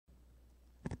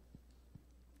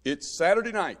It's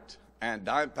Saturday night, and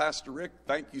I'm Pastor Rick.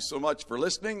 Thank you so much for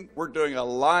listening. We're doing a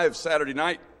live Saturday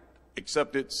night,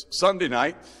 except it's Sunday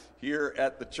night here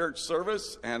at the church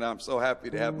service, and I'm so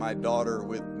happy to have my daughter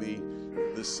with me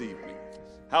this evening.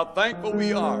 How thankful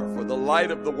we are for the light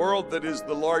of the world that is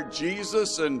the Lord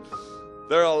Jesus, and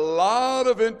there are a lot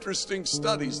of interesting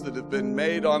studies that have been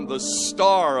made on the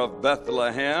Star of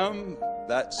Bethlehem,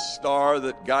 that star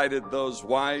that guided those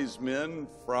wise men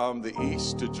from the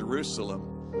east to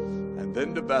Jerusalem and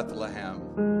then to Bethlehem.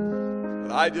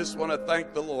 And I just want to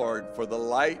thank the Lord for the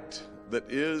light that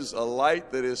is a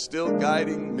light that is still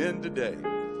guiding men today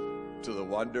to the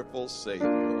wonderful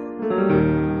Savior.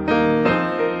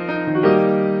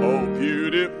 Oh,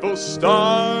 beautiful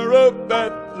star of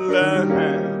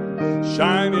Bethlehem,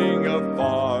 shining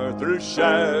afar through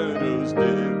shadows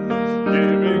dim,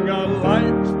 giving a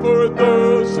light for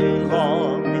those who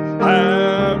long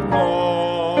have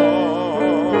gone,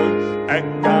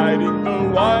 and guiding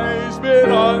the wise men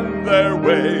on their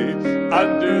way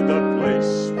unto the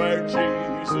place where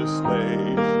Jesus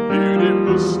lay.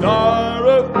 Beautiful star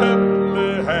of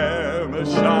Bethlehem,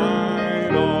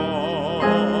 shine on.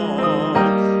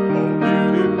 Oh,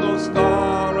 beautiful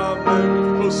star of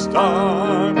Bethlehem,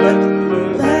 star of Bethlehem,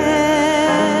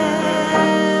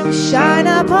 shine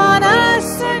upon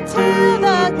us until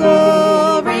the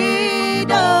glory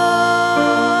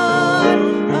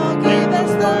dawn. Oh, give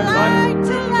us the light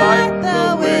to light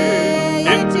the way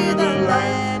into the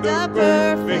land of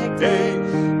perfect day.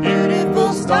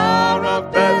 Beautiful star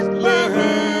of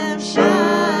Bethlehem,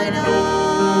 shine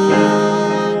on.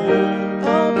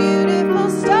 Oh, beautiful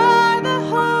star, the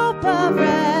hope of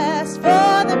rest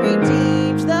for the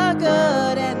redeemed, the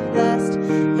good and blessed.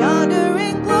 Yonder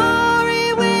in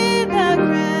glory when the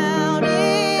crown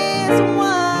is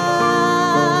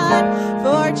won.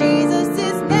 For Jesus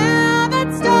is now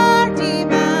that star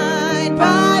divine,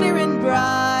 brighter and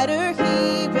brighter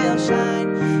he will shine.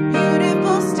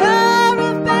 Beautiful star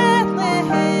of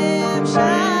Bethlehem,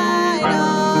 shine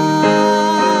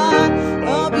on.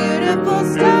 Oh, beautiful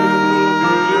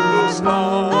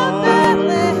star of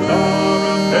Bethlehem,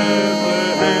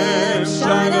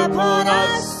 shine upon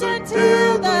us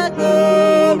until the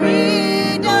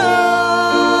glory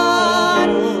dawn.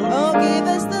 Oh, give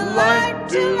us the light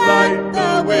to light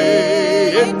the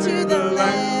way into the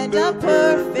land of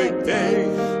perfect day.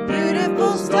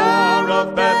 Beautiful star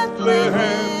of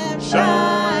Bethlehem,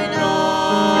 shine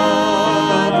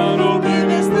on. Oh, give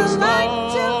us the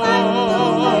light to light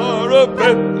the way of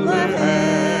Bethlehem,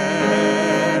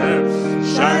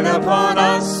 shine upon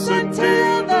us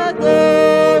until the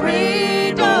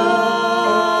glory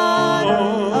dawn.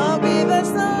 Oh, give us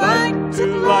the light to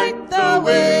light the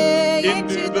way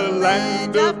into the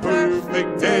land of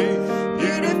perfect day.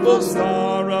 Beautiful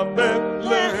star of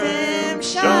Bethlehem,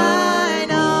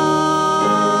 shine on.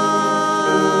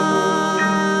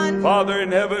 Father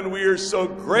in heaven, we are so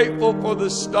grateful for the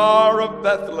Star of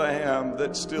Bethlehem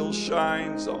that still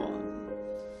shines on.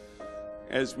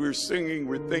 As we're singing,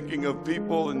 we're thinking of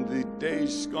people in the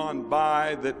days gone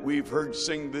by that we've heard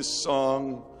sing this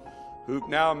song, who've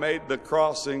now made the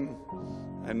crossing,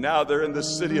 and now they're in the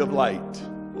city of light.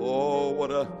 Oh,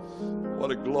 what a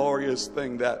glorious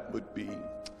thing that would be.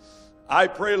 I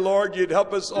pray, Lord, you'd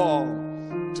help us all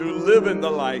to live in the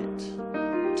light,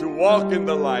 to walk in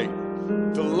the light,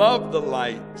 to love the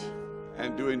light,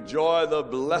 and to enjoy the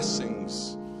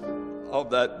blessings of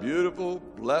that beautiful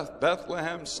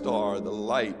Bethlehem star, the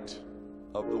light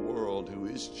of the world, who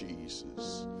is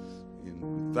Jesus. And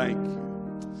we thank you.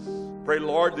 Pray,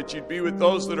 Lord, that you'd be with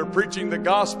those that are preaching the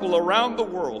gospel around the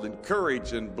world.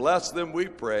 Encourage and bless them, we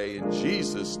pray. In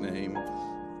Jesus' name,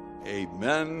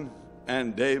 amen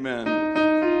and amen.